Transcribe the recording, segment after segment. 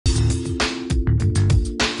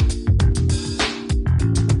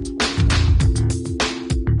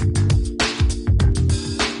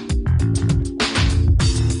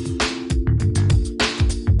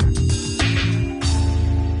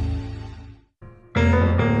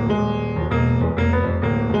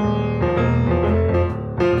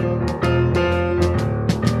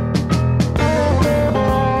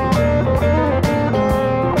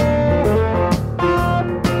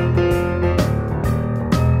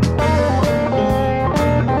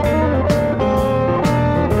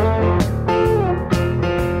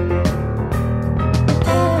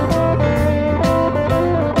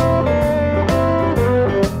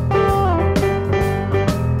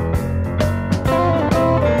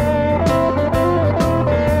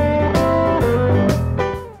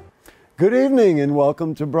Good evening and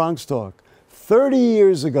welcome to Bronx Talk. 30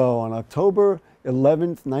 years ago, on October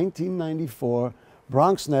 11th, 1994,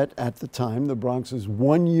 BronxNet, at the time the Bronx's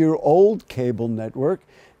one-year-old cable network,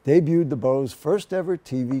 debuted the borough's first ever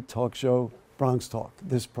TV talk show, Bronx Talk,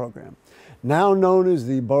 this program. Now known as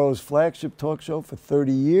the borough's flagship talk show for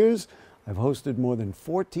 30 years, I've hosted more than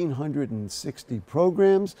 1,460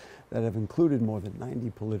 programs that have included more than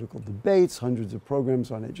 90 political debates, hundreds of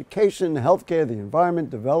programs on education, healthcare, the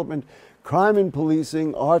environment, development, crime and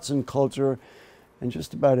policing, arts and culture, and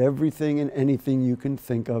just about everything and anything you can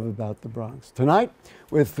think of about the Bronx. Tonight,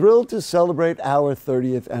 we're thrilled to celebrate our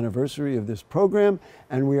 30th anniversary of this program,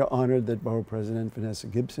 and we are honored that Borough President Vanessa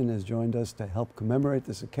Gibson has joined us to help commemorate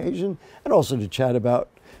this occasion and also to chat about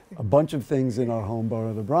a bunch of things in our home borough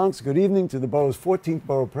of the Bronx. Good evening to the borough's 14th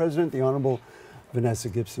Borough President, the Honorable Vanessa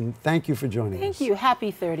Gibson. Thank you for joining us. Thank you.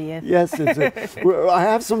 Happy 30th. Yes, I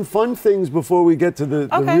have some fun things before we get to the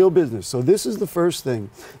real business. So this is the first thing.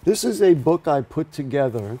 This is a book I put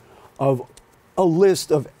together of a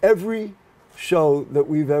list of every show that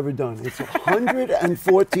we've ever done. It's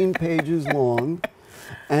 114 pages long,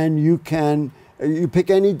 and you pick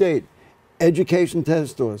any date. Education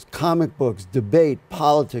test stores, comic books, debate,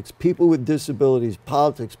 politics, people with disabilities,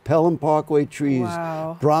 politics, Pelham Parkway trees,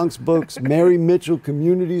 Bronx Books, Mary Mitchell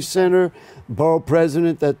Community Center, Borough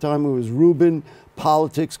President, that time it was Rubin,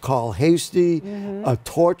 politics, Carl Hasty, a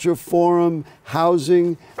torture forum,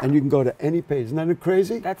 housing, and you can go to any page. Isn't that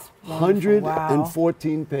crazy? That's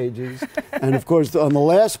 114 pages. And of course, on the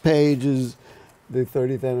last page is the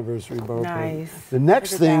 30th anniversary of Borough President. The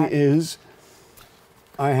next thing is,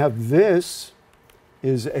 I have this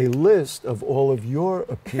is a list of all of your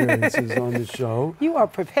appearances on the show. You are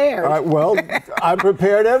prepared. Well, I'm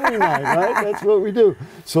prepared every night, right? That's what we do.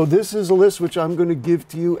 So this is a list which I'm going to give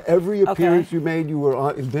to you. Every appearance you made,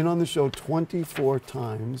 you've been on the show 24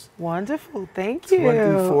 times. Wonderful. Thank you.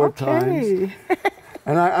 24 times.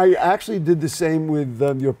 And I actually did the same with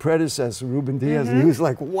your predecessor, Ruben Diaz, and he was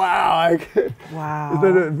like, wow. Wow.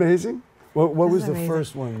 Isn't that amazing? What was the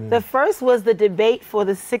first one? Man? The first was the debate for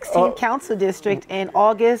the 16th Council District in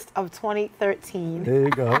August of 2013. There you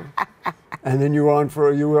go. And then you were on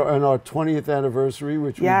our 20th anniversary,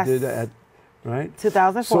 which we did at, right?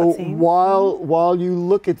 2014. So while you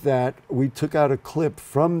look at that, we took out a clip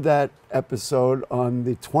from that episode on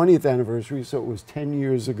the 20th anniversary, so it was 10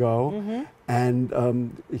 years ago.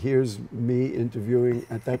 And here's me interviewing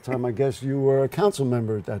at that time. I guess you were a council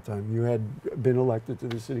member at that time. You had been elected to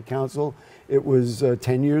the city council. It was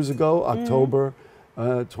 10 years ago, October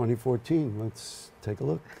 2014. Let's take a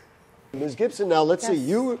look. Ms. Gibson, now let's see.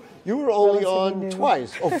 You were only on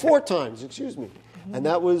twice, 4 times, excuse me. And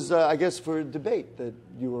that was, I guess, for a debate that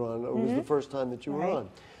you were on. It was the first time that you were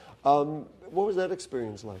on. What was that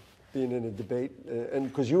experience like, being in a debate? And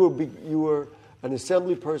because you were an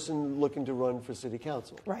assembly person looking to run for city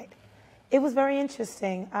council. Right. It was very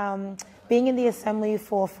interesting. Being in the assembly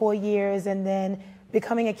for 4 years and then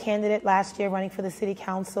becoming a candidate last year running for the city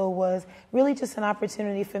council was really just an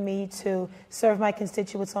opportunity for me to serve my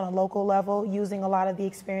constituents on a local level, using a lot of the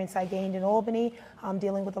experience I gained in Albany,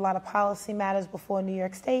 dealing with a lot of policy matters before New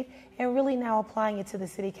York State, and really now applying it to the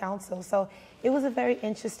city council. So it was a very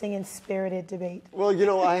interesting and spirited debate. Well, you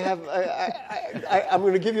know, I'm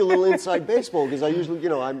going to give you a little inside baseball, because I usually, you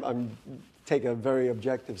know, I'm take a very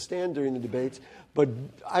objective stand during the debates, but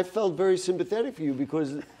I felt very sympathetic for you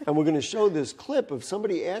because, and we're going to show this clip of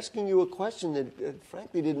somebody asking you a question that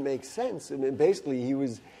frankly didn't make sense. I mean, basically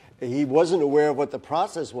he wasn't aware of what the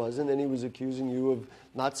process was, and then he was accusing you of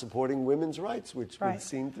not supporting women's rights, which would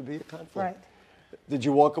seem to be a conflict. Right. Did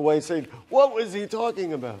you walk away saying, what was he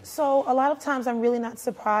talking about? So a lot of times I'm really not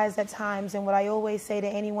surprised at times, and what I always say to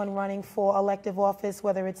anyone running for elective office,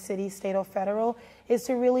 whether it's city, state, or federal, is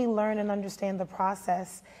to really learn and understand the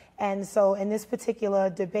process. And so in this particular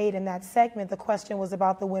debate, in that segment, the question was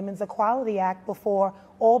about the Women's Equality Act before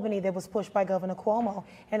Albany that was pushed by Governor Cuomo.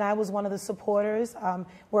 And I was one of the supporters,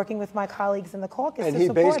 working with my colleagues in the caucus and to he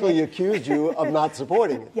support basically it. accused you of not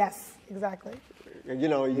supporting it. Yes, exactly. You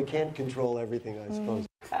know, you can't control everything, I suppose.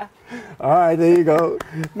 All right, there you go.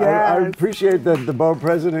 I appreciate that the borough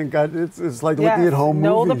president got, it's like looking at home movies.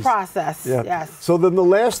 Know the process, yes. So then the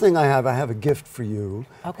last thing I have a gift for you.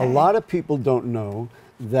 Okay. A lot of people don't know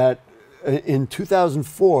that in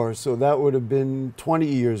 2004, so that would have been 20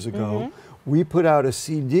 years ago, we put out a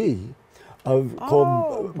CD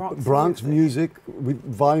called Bronx Bronx Music.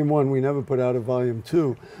 Volume 1, we never put out a Volume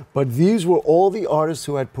 2. But these were all the artists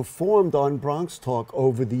who had performed on Bronx Talk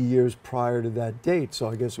over the years prior to that date. So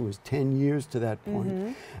I guess it was 10 years to that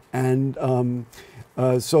point. And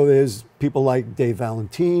so there's people like Dave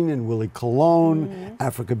Valentine and Willie Colon.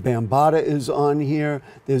 Africa Bambaataa is on here.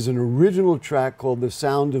 There's an original track called The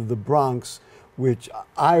Sound of the Bronx, which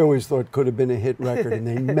I always thought could have been a hit record. And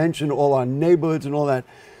they mention all our neighborhoods and all that.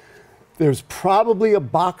 There's probably a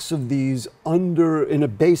box of these in a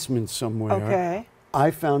basement somewhere. Okay. I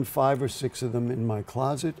found 5 or 6 of them in my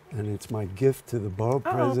closet, and it's my gift to the borough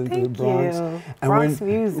president of the Bronx. You. And Bronx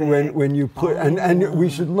music. when you put, and we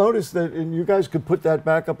should notice that, and you guys could put that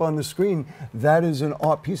back up on the screen, that is an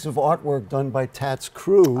piece of artwork done by Tat's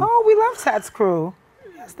crew. Oh, we love Tat's crew.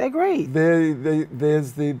 Yes, they're great.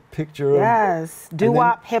 There's the picture Yes,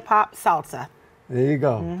 doo-wop, hip-hop, salsa. There you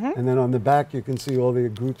go. And then on the back, you can see all the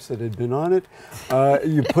groups that had been on it.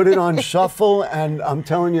 You put it on shuffle, and I'm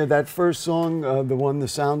telling you, that first song, the one, The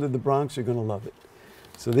Sound of the Bronx, you're going to love it.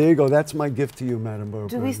 So there you go. That's my gift to you, Madam Borough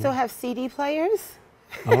Do President. we still have CD players?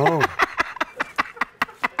 Oh.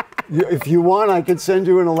 If you want, I could send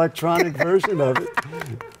you an electronic version of it.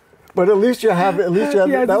 But at least you have. At least you have.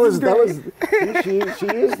 Yeah, that was. She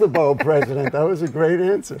is the borough president. That was a great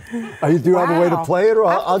answer. Do you have a way to play it, or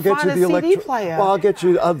I'll get you the electronic player. Well, I'll get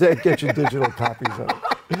you digital copies of it.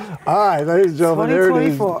 All right, ladies and gentlemen, there it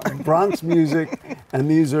is. Bronx Music, and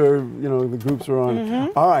these are, the groups are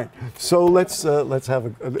on. All right, so let's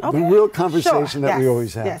have the real conversation that we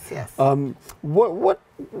always have. Yes, yes.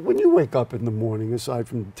 When you wake up in the morning, aside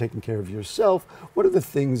from taking care of yourself, what are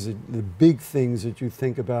the big things that you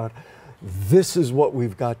think about? This is what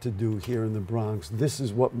we've got to do here in the Bronx. This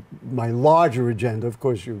is what my larger agenda. Of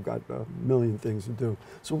course, you've got a million things to do.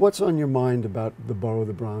 So what's on your mind about the borough of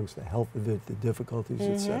the Bronx, the health of it, the difficulties,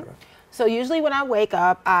 et cetera? So usually when I wake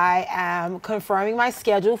up, I am confirming my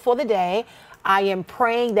schedule for the day. I am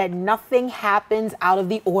praying that nothing happens out of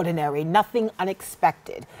the ordinary, nothing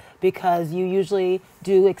unexpected, because you usually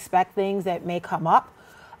do expect things that may come up.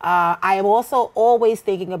 I am also always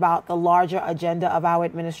thinking about the larger agenda of our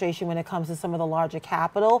administration when it comes to some of the larger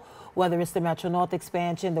capital, whether it's the Metro North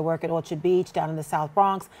expansion, the work at Orchard Beach, down in the South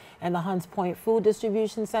Bronx, and the Hunts Point Food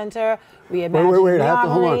Distribution Center, reimagining wait,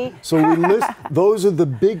 hold on. So we list, those are the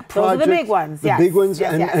big projects. Those are the big ones, The big ones,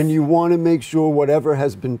 yes, and you want to make sure whatever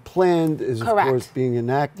has been planned is, Correct. of course, being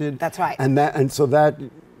enacted. That's right. And so that,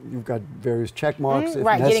 you've got various check marks. If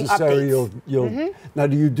right, necessary, getting you'll Now,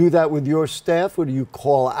 do you do that with your staff, or do you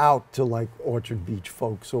call out to like Orchard Beach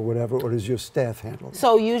folks or whatever, or does your staff handle it?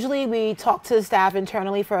 So usually we talk to the staff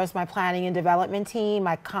internally first, my planning and development team,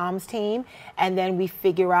 my comms team, and then we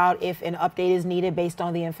figure out if an update is needed based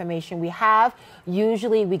on the information we have.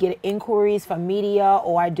 Usually we get inquiries from media,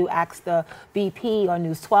 or I do ask the BP or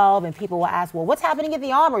News 12, and people will ask, well, what's happening at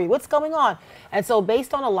the Armory? What's going on? And so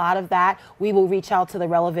based on a lot of that, we will reach out to the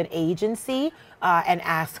relevant agency and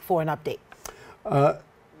ask for an update.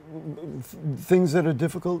 Things that are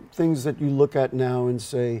difficult, things that you look at now and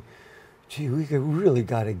say, gee, we really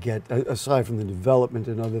got to get, aside from the development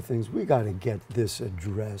and other things, we got to get this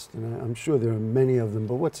addressed. And I'm sure there are many of them,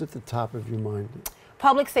 but what's at the top of your mind?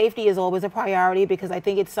 Public safety is always a priority, because I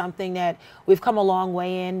think it's something that we've come a long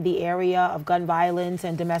way in the area of gun violence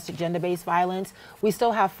and domestic gender-based violence. We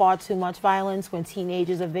still have far too much violence when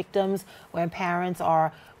teenagers are victims, when parents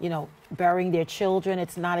are, burying their children.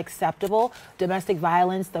 It's not acceptable. Domestic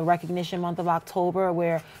violence, the recognition month of October,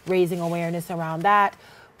 we're raising awareness around that.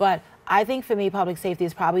 But I think for me, public safety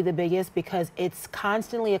is probably the biggest, because it's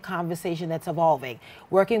constantly a conversation that's evolving.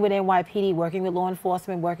 Working with NYPD, working with law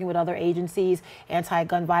enforcement, working with other agencies,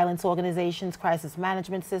 anti-gun violence organizations, crisis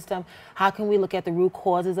management system. How can we look at the root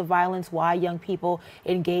causes of violence, why young people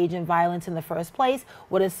engage in violence in the first place?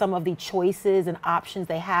 What are some of the choices and options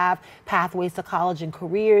they have? Pathways to college and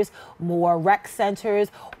careers, more rec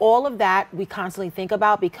centers, all of that we constantly think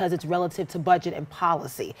about, because it's relative to budget and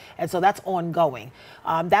policy. And so that's ongoing.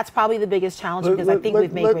 That's probably the biggest challenge, because I think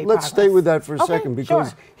we've made great progress. Let's stay with that for a second,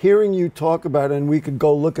 because hearing you talk about it, and we could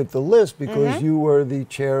go look at the list, because you were the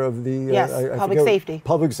chair of the public safety.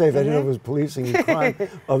 Public safety. I didn't know it was policing and crime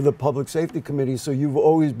of the public safety committee. So you've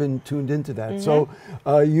always been tuned into that. So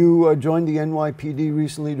you joined the NYPD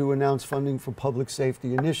recently to announce funding for public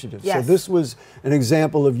safety initiatives. Yes. So this was an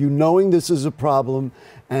example of you knowing this is a problem,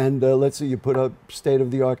 and let's say you put up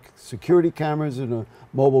state-of-the-art security cameras in a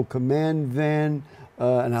mobile command van.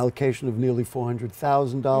 An allocation of nearly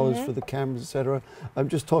 $400,000 for the cameras, et cetera.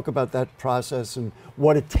 Just talk about that process and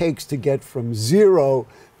what it takes to get from zero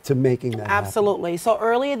to making that Absolutely. happen. So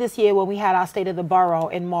earlier this year, when we had our State of the Borough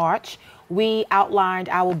in March, we outlined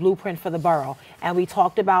our blueprint for the borough. And we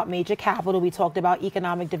talked about major capital, we talked about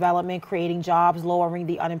economic development, creating jobs, lowering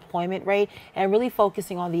the unemployment rate, and really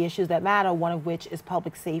focusing on the issues that matter, one of which is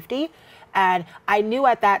public safety. And I knew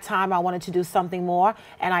at that time I wanted to do something more,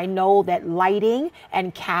 and I know that lighting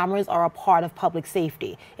and cameras are a part of public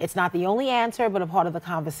safety. It's not the only answer, but a part of the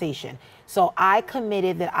conversation. So I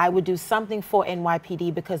committed that I would do something for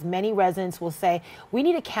NYPD, because many residents will say, we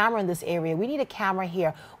need a camera in this area, we need a camera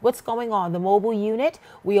here. What's going on? The mobile unit,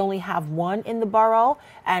 we only have one in the borough,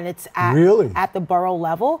 and it's at the borough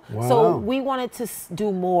level. Wow. So we wanted to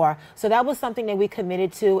do more. So that was something that we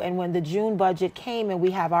committed to, and when the June budget came and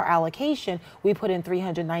we have our allocation, we put in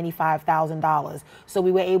 $395,000. So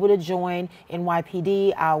we were able to join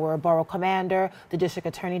NYPD, our borough commander, the district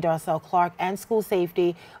attorney, Darcel Clark, and school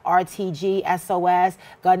safety, RTG, SOS,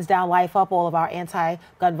 Guns Down, Life Up, all of our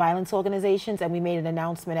anti-gun violence organizations, and we made an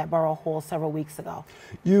announcement at Borough Hall several weeks ago.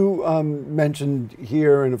 You mentioned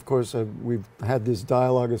here, and of course we've had this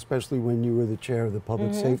dialogue, especially when you were the chair of the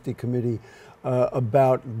Public Safety Committee,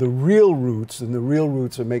 about the real roots, and the real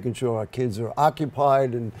roots are making sure our kids are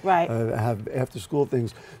occupied and have after school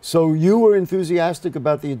things. So you were enthusiastic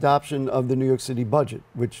about the adoption of the New York City budget,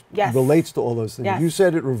 which relates to all those things. You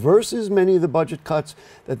said it reverses many of the budget cuts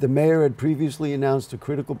that the mayor had previously announced to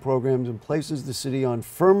critical programs and places the city on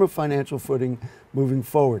firmer financial footing moving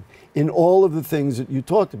forward. In all of the things that you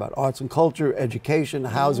talked about, arts and culture, education,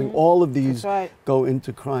 housing, all of these go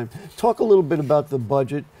into crime. Talk a little bit about the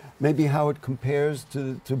budget, maybe how it compares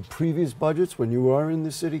to previous budgets when you were in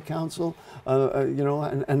the city council, you know,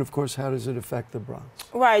 and of course, how does it affect the Bronx?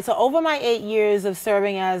 Right, so over my 8 years of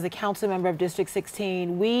serving as a council member of District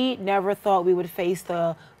 16, we never thought we would face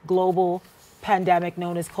the global pandemic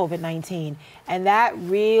known as COVID-19. And that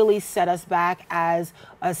really set us back as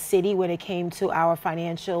a city when it came to our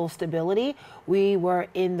financial stability. We were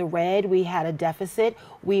in the red, we had a deficit,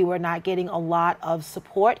 we were not getting a lot of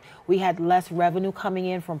support. We had less revenue coming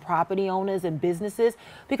in from property owners and businesses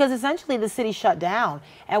because essentially the city shut down.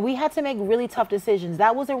 And we had to make really tough decisions.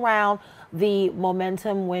 That was around the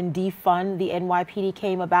momentum when defund the NYPD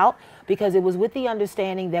came about, because it was with the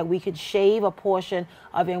understanding that we could shave a portion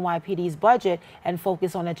of NYPD's budget and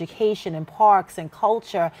focus on education and parks and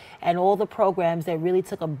culture and all the programs that really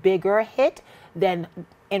took a bigger hit than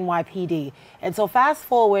NYPD. And so fast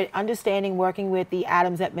forward, understanding working with the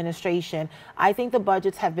Adams administration, I think the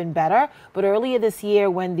budgets have been better. But earlier this year,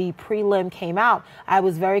 when the prelim came out, I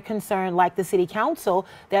was very concerned, like the city council,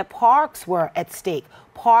 that parks were at stake.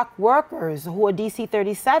 Park workers who are DC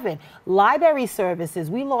 37, library services.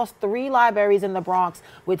 We lost 3 libraries in the Bronx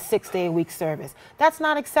with 6-day-a-week service. That's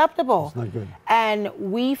not acceptable. That's not good. And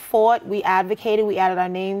we fought, we advocated, we added our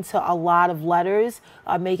name to a lot of letters,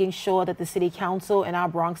 making sure that the city council and our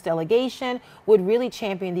Bronx delegation would really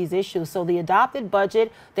champion these issues. So the adopted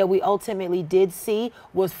budget that we ultimately did see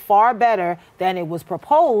was far better than it was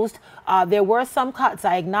proposed. There were some cuts,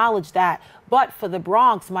 I acknowledge that. But for the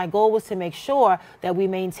Bronx, my goal was to make sure that we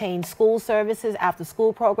maintain school services, after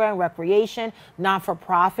school program, recreation,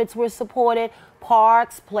 not-for-profits were supported,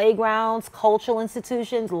 parks, playgrounds, cultural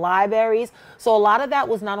institutions, libraries. So a lot of that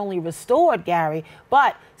was not only restored, Gary,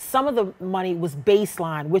 but some of the money was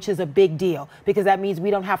baseline, which is a big deal, because that means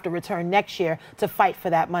we don't have to return next year to fight for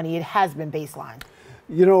that money. It has been baseline.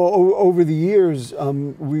 You know, over the years,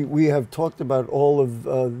 we have talked about all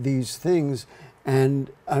of these things. And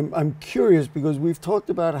I'm curious, because we've talked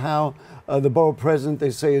about how the borough president, they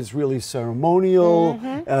say, is really ceremonial,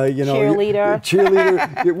 you know,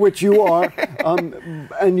 cheerleader, which you are,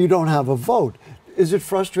 and you don't have a vote. Is it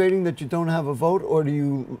frustrating that you don't have a vote, or do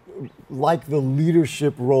you like the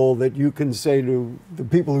leadership role that you can say to the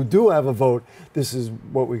people who do have a vote, this is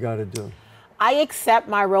what we got to do? I accept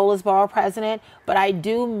my role as borough president, but I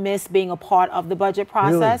do miss being a part of the budget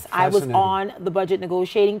process. Really? I was on the budget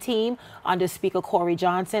negotiating team under Speaker Corey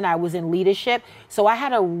Johnson. I was in leadership. So I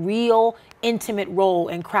had a real intimate role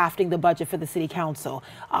in crafting the budget for the city council.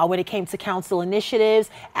 When it came to council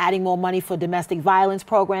initiatives, adding more money for domestic violence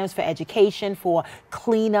programs, for education, for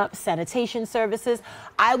cleanup, sanitation services,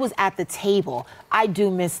 I was at the table. I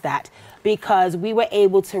do miss that, because we were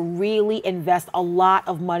able to really invest a lot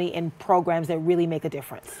of money in programs that really make a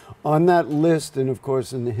difference. On that list, and of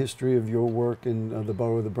course in the history of your work in the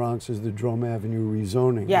borough of the Bronx, is the Drome Avenue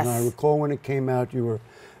rezoning. Yes. And I recall when it came out, you were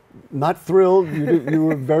not thrilled. You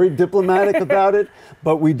were very diplomatic about it,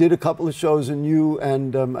 but we did a couple of shows, and you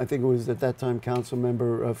and I think it was at that time Council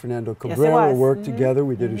Member Fernando Cabrera worked together.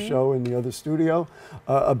 We did a show in the other studio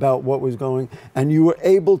about what was going, and you were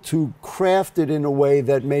able to craft it in a way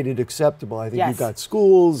that made it acceptable. I think you got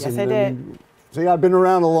schools. Yes, and, I did. See, I've been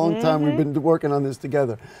around a long time. We've been working on this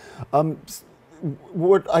together.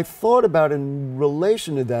 What I thought about in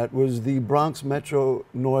relation to that was the Bronx Metro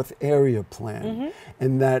North Area Plan,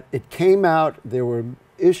 and that it came out, there were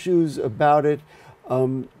issues about it.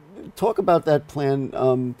 Talk about that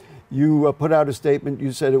plan. You put out a statement,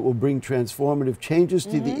 you said it will bring transformative changes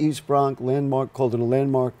to the East Bronx landmark, called it a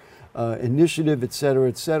landmark initiative, et cetera,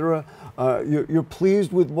 et cetera. You're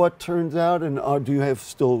pleased with what turns out, and do you have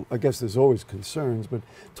still, I guess there's always concerns, but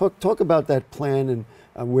talk about that plan and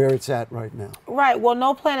where it's at right now. Right. Well,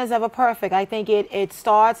 no plan is ever perfect. I think it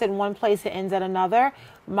starts in one place, it ends at another.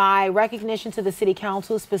 My recognition to the City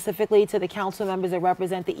Council, specifically to the council members that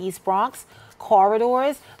represent the East Bronx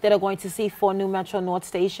corridors that are going to see 4 new Metro North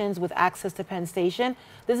stations with access to Penn Station.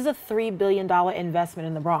 This is a $3 billion investment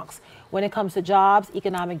in the Bronx. When it comes to jobs,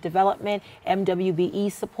 economic development,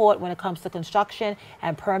 MWBE support, when it comes to construction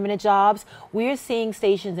and permanent jobs, we are seeing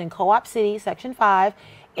stations in Co-op City, Section 5,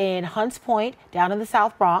 in Hunts Point, down in the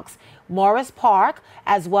South Bronx, Morris Park,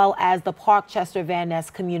 as well as the Parkchester Van Ness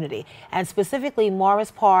community. And specifically,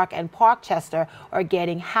 Morris Park and Parkchester are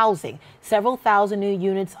getting housing. Several thousand new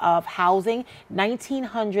units of housing,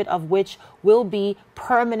 1,900 of which will be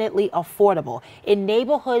permanently affordable in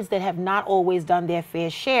neighborhoods that have not always done their fair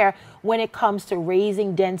share when it comes to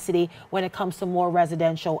raising density, when it comes to more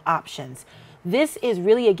residential options. This is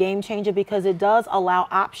really a game changer because it does allow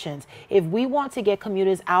options. If we want to get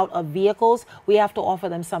commuters out of vehicles, we have to offer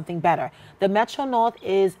them something better. The Metro North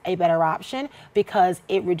is a better option because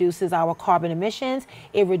it reduces our carbon emissions,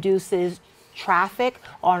 it reduces traffic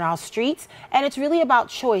on our streets, and it's really about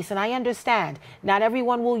choice. And I understand not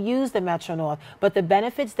everyone will use the Metro North, but the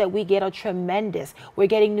benefits that we get are tremendous. We're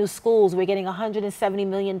getting new schools, we're getting $170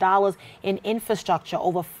 million in infrastructure,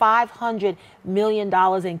 over $500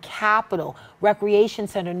 million in capital, recreation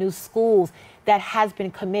center, new schools. That has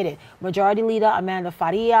been committed. Majority Leader Amanda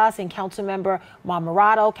Farias and Councilmember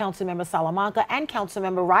Marmorato, Councilmember Salamanca, and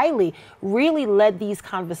Councilmember Riley really led these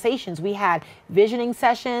conversations. We had visioning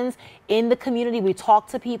sessions in the community. We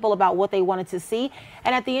talked to people about what they wanted to see.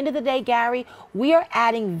 And at the end of the day, Gary, we are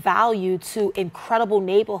adding value to incredible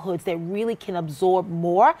neighborhoods that really can absorb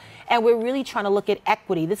more. And we're really trying to look at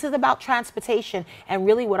equity. This is about transportation and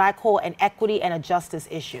really what I call an equity and a justice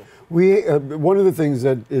issue. One of the things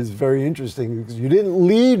that is very interesting, because you didn't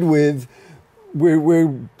lead with, we're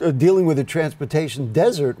dealing with a transportation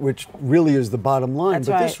desert, which really is the bottom line. That's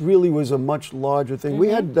but right. This really was a much larger thing. We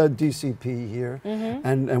had DCP here,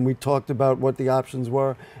 and we talked about what the options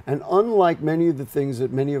were. And unlike many of the things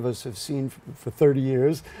that many of us have seen for 30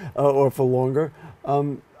 years or for longer,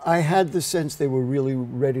 I had the sense they were really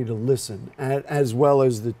ready to listen, as well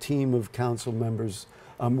as the team of council members,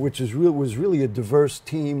 which was really a diverse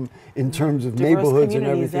team in terms of neighborhoods and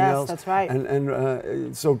everything else. That's right.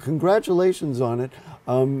 And so congratulations on it.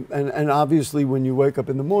 And obviously when you wake up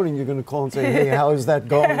in the morning, you're going to call and say, hey, how is that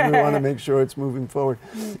going? We want to make sure it's moving forward.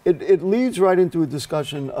 It leads right into a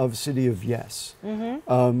discussion of City of Yes.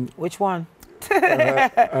 Which one?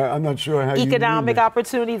 I'm not sure how economic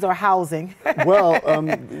opportunities or housing. Well,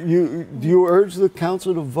 do you urge the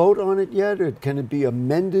council to vote on it yet, or can it be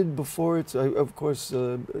amended before it's? Of course,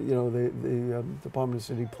 you know, the Department of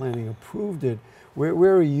City Planning approved it.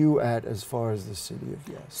 Where are you at as far as the City of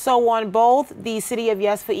Yes? So on both the City of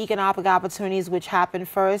Yes for economic opportunities, which happened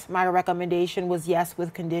first, my recommendation was yes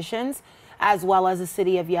with conditions, as well as the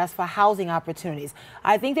City of Yes for housing opportunities.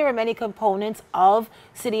 I think there are many components of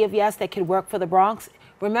City of Yes that could work for the Bronx.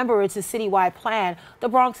 Remember, it's a citywide plan. The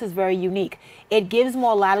Bronx is very unique. It gives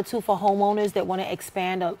more latitude for homeowners that want to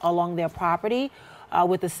expand along their property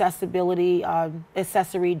with accessibility,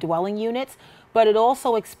 accessory dwelling units. But it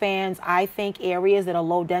also expands, I think, areas that are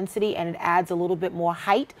low density, and it adds a little bit more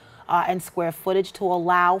height and square footage to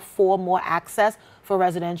allow for more access for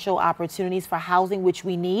residential opportunities for housing, which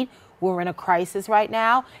we need. We're in a crisis right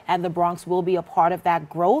now, and the Bronx will be a part of that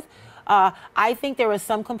growth. I think there are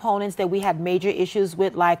some components that we had major issues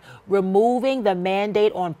with, like removing the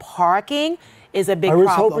mandate on parking is a big problem.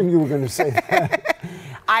 I was hoping you were going to say that.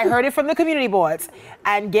 I heard it from the community boards,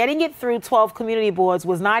 and getting it through 12 community boards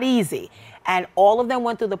was not easy. And all of them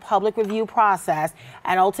went through the public review process,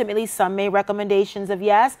 and ultimately some made recommendations of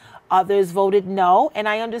yes, others voted no, and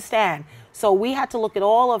I understand. So we had to look at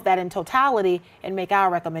all of that in totality and make our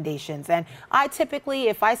recommendations. And I typically,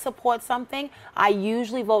 if I support something, I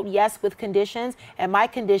usually vote yes with conditions, and my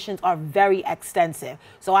conditions are very extensive.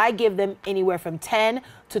 So I give them anywhere from 10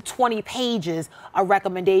 to 20 pages of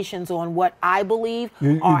recommendations on what I believe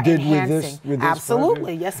are did enhancing. With this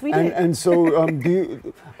Absolutely, project? yes we did. And so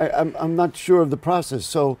I'm not sure of the process.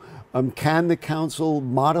 So Can the council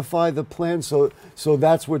modify the plan? So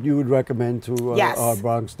that's what you would recommend to Yes. our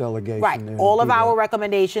Bronx delegation. Right. there, All do of our that.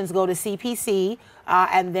 recommendations go to CPC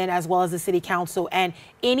and then as well as the city council. And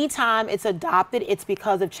anytime it's adopted, it's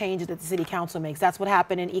because of changes that the city council makes. That's what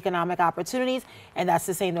happened in economic opportunities, and that's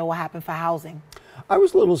the same that will happen for housing. I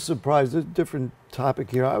was a little surprised, a different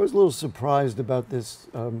topic here. I was a little surprised about this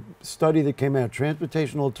study that came out.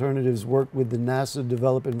 Transportation Alternatives worked with the NASA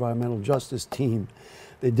Develop Environmental Justice team.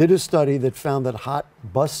 They did a study that found that hot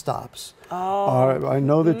bus stops are, I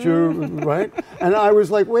know that you're right. And I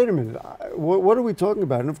was like, wait a minute, what are we talking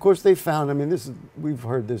about? And of course they found, I mean, we've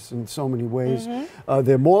heard this in so many ways.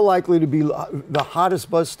 They're more likely to be the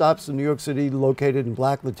hottest bus stops in New York City located in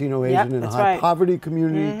Black, Latino, Asian, and high poverty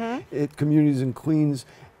communities in Queens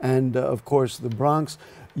and of course the Bronx.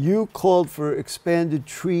 You called for expanded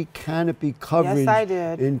tree canopy coverage Yes, I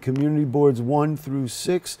did. in community boards 1 through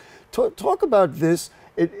 6. Talk about this.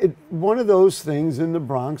 One of those things in the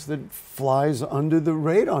Bronx that flies under the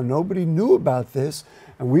radar. Nobody knew about this,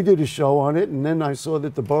 and we did a show on it, and then I saw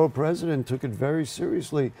that the borough president took it very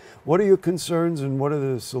seriously. What are your concerns and what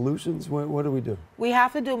are the solutions? What do we do? We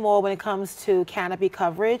have to do more when it comes to canopy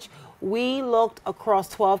coverage. We looked across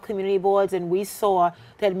 12 community boards and we saw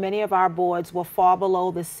that many of our boards were far below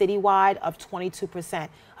the citywide of 22%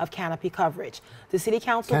 of canopy coverage. The city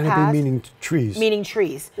council passed— Canopy meaning trees? Meaning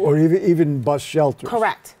trees. Or even bus shelters?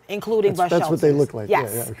 Correct, including bus shelters. That's what they look like.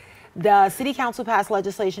 Yes. Yeah. The city council passed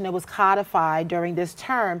legislation that was codified during this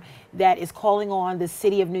term that is calling on the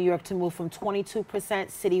city of New York to move from 22%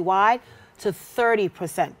 citywide to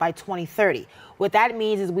 30% by 2030. What that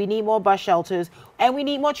means is we need more bus shelters and we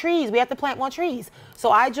need more trees. We have to plant more trees. So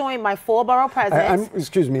I joined my 4 borough presidents.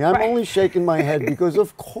 Excuse me, I'm only shaking my head because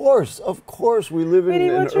of course, we live in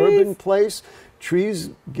an urban place. Trees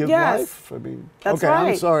give life. I mean, that's okay, right.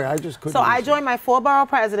 I'm sorry, I just couldn't. So I joined my 4 borough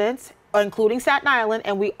presidents, including Staten Island,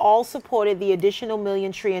 and we all supported the additional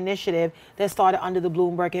million tree initiative that started under the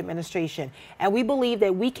Bloomberg administration. And we believe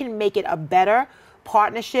that we can make it a better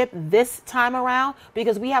partnership this time around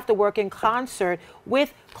because we have to work in concert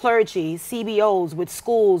with clergy, CBOs, with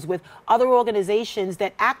schools, with other organizations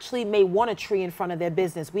that actually may want a tree in front of their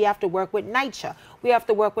business. We have to work with NYCHA. We have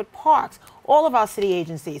to work with parks, all of our city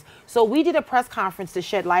agencies. So we did a press conference to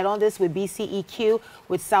shed light on this with BCEQ,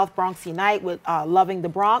 with South Bronx Unite, with Loving the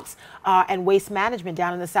Bronx, and Waste Management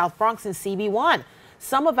down in the South Bronx and CB1.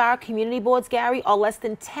 Some of our community boards, Gary, are less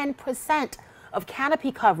than 10% of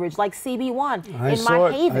canopy coverage, like CB1 in my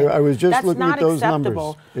Haven. I was just looking at those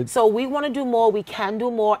acceptable. numbers. So we want to do more. We can do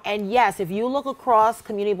more. And yes, if you look across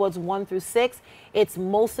community boards 1 through 6, it's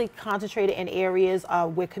mostly concentrated in areas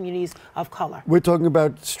with communities of color. We're talking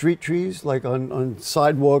about street trees, like on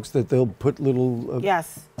sidewalks that they'll put little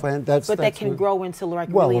plant. But they can grow into like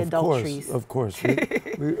really adult trees. Of course.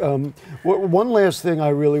 One last thing I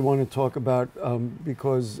really want to talk about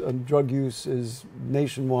because drug use is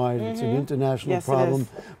nationwide. It's an international problem.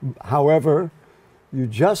 However, you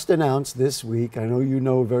just announced this week, I know you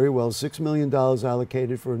know very well, $6 million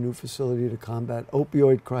allocated for a new facility to combat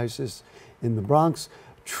opioid crisis in the Bronx,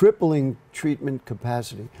 tripling treatment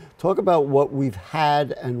capacity. Talk about what we've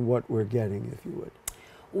had and what we're getting, if you would.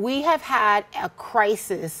 We have had a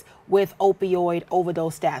crisis with opioid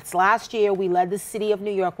overdose deaths. Last year, we led the city of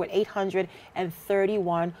New York with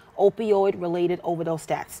 831 opioid-related overdose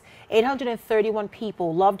deaths. 831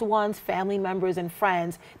 people, loved ones, family members, and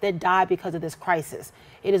friends that died because of this crisis.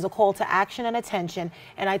 It is a call to action and attention,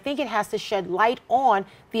 and I think it has to shed light on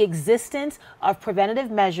the existence of preventative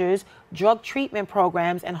measures, drug treatment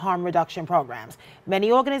programs, and harm reduction programs. Many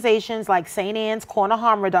organizations like St. Anne's Corner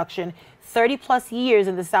Harm Reduction, 30-plus years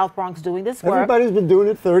in the South Bronx doing this work. Everybody's been doing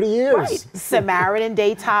it 30 years. Right. Samaritan,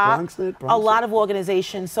 Daytop, BronxNet, a lot of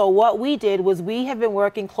organizations. So what we did was we have been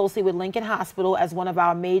working closely with Lincoln Hospital as one of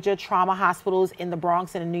our major trauma hospitals in the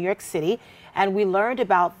Bronx and in New York City. And we learned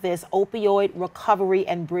about this opioid recovery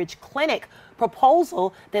and bridge clinic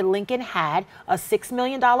proposal that Lincoln had, a $6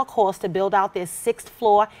 million cost to build out their 6th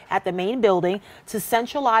floor at the main building to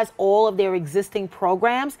centralize all of their existing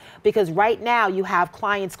programs, because right now you have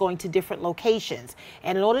clients going to different locations.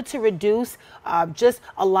 And in order to reduce just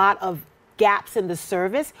a lot of gaps in the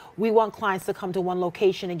service, we want clients to come to one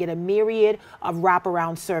location and get a myriad of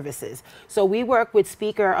wraparound services. So we work with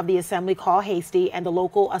Speaker of the Assembly, Carl Hasty, and the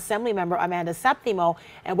local Assembly member, Amanda Septimo,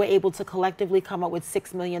 and we're able to collectively come up with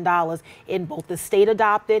 $6 million in both the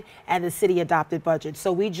state-adopted and the city-adopted budget.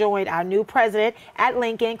 So we joined our new president at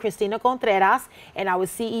Lincoln, Cristina Contreras, and our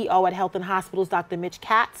CEO at Health and Hospitals, Dr. Mitch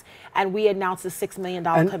Katz, and we announced a $6 million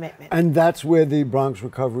commitment. And that's where the Bronx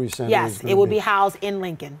Recovery Center is Yes, going it will to be housed in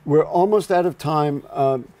Lincoln. We're almost out of time.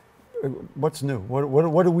 what's new?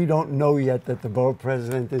 What do we don't know yet that the borough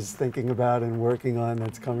president is thinking about and working on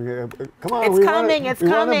that's coming? Come on, It's coming. We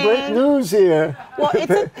want to break news here. Well,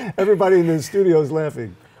 everybody in the studio is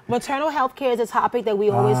laughing. Maternal health care is a topic that we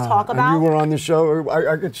always talk about. And you were on the show.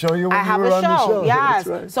 I could show you when you were on the show. Yes.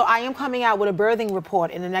 Right. So I am coming out with a birthing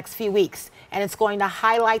report in the next few weeks, and it's going to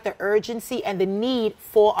highlight the urgency and the need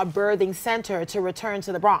for a birthing center to return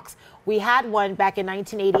to the Bronx. We had one back in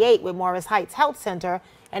 1988 with Morris Heights Health Center,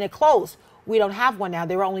 and it closed. We don't have one now.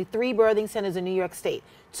 There are only 3 birthing centers in New York State,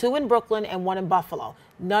 2 in Brooklyn and 1 in Buffalo,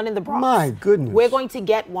 none in the Bronx. My goodness. We're going to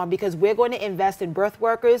get one because we're going to invest in birth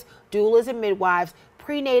workers, doulas and midwives,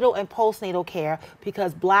 prenatal and postnatal care,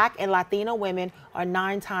 because Black and Latino women are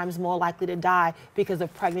 9 times more likely to die because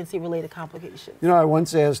of pregnancy-related complications. You know, I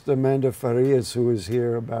once asked Amanda Farias, who was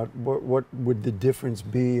here, about what would the difference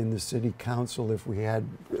be in the city council if we had,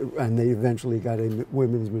 and they eventually got a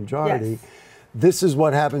women's majority. Yes. This is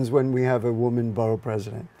what happens when we have a woman borough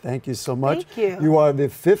president. Thank you so much. Thank you. You are the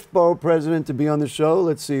 5th borough president to be on the show.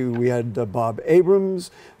 Let's see, we had Bob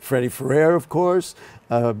Abrams, Freddie Ferrer, of course,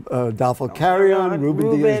 Dalfo Carrion,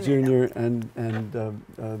 Ruben Diaz Jr., and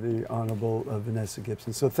the Honorable Vanessa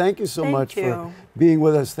Gibson. So thank you so much for being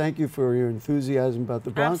with us. Thank you for your enthusiasm about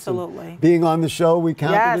the Bronx. Absolutely. Being on the show, we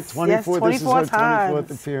counted it 24. Yes, 24 this is our times.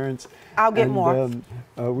 24th appearance. I'll get more.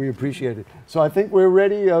 We appreciate it. So I think we're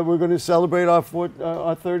ready. We're going to celebrate our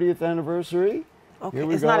 30th anniversary. Okay, Here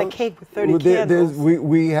we it's go. not a cake with 30 candles.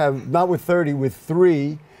 We have, not with 30, with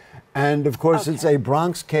 3. And of course, it's a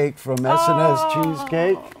Bronx cake from S&S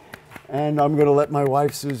Cheesecake. And I'm going to let my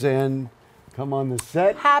wife, Suzanne, come on the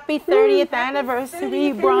set. Happy 30th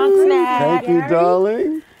anniversary, BronxNet. Thank you,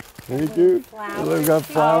 darling. Thank you. We've got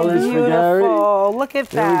flowers for Gary. Look at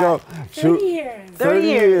There we that. go. 30 years. 30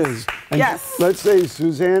 years. And Yes. let's say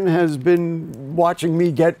Suzanne has been watching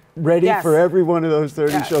me get ready Yes. for every one of those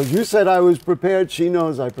 30 Yes. shows. You said I was prepared. She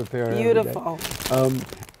knows I prepare every day. Beautiful.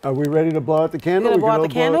 Are we ready to blow out the candle? Gonna blow out the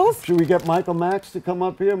candles? Should we get Michael Max to come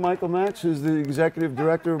up here? Michael Max, who's the executive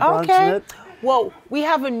director of Okay. BronxNet. Well, we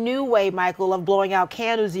have a new way, Michael, of blowing out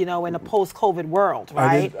candles, you know, in a post-COVID world,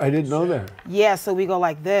 right? I didn't know that. Yeah, so we go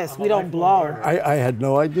like this. We don't blow. I had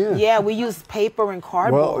no idea. Yeah, we use paper and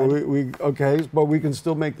cardboard. Well, okay, but we can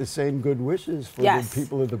still make the same good wishes for the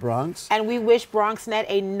people of the Bronx. And we wish BronxNet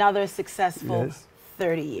another successful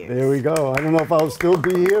 30 years. There we go. I don't know if I'll still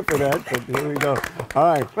be here for that, but here we go. All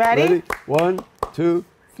right. Ready? 1, 2,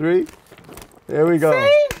 3. There we go.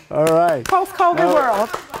 See? All right. Post-COVID world.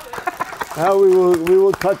 Now we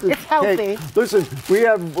will cut this It's healthy. cake. Listen, we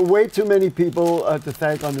have way too many people to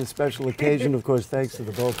thank on this special occasion. Of course, thanks to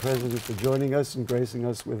the borough president for joining us and gracing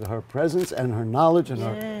us with her presence and her knowledge and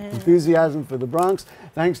her enthusiasm for the Bronx.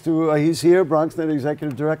 Thanks to, he's here, BronxNet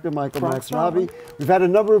Executive Director Michael Max Rabi. We've had a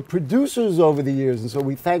number of producers over the years, and so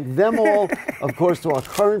we thank them all. Of course, to our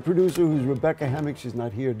current producer, who's Rebecca Hemick. She's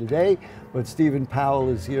not here today, but Stephen Powell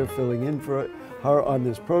is here filling in for her on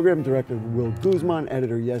this program. Director Will Guzman,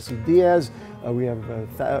 editor Yessi Diaz. We have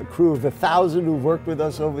a crew of 1,000 who've worked with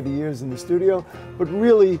us over the years in the studio, but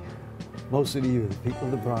really, most of you, the people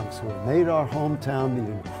of the Bronx, who have made our hometown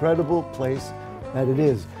the incredible place that it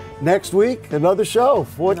is. Next week, another show,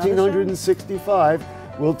 1465.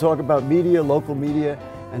 We'll talk about media, local media,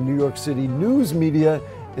 and New York City news media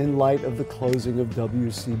in light of the closing of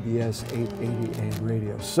WCBS 880 AM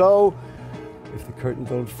radio. So, if the curtain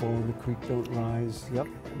don't fall and the creek don't rise, yep,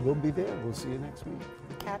 we'll be there. We'll see you next week.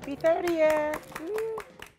 Happy 30th.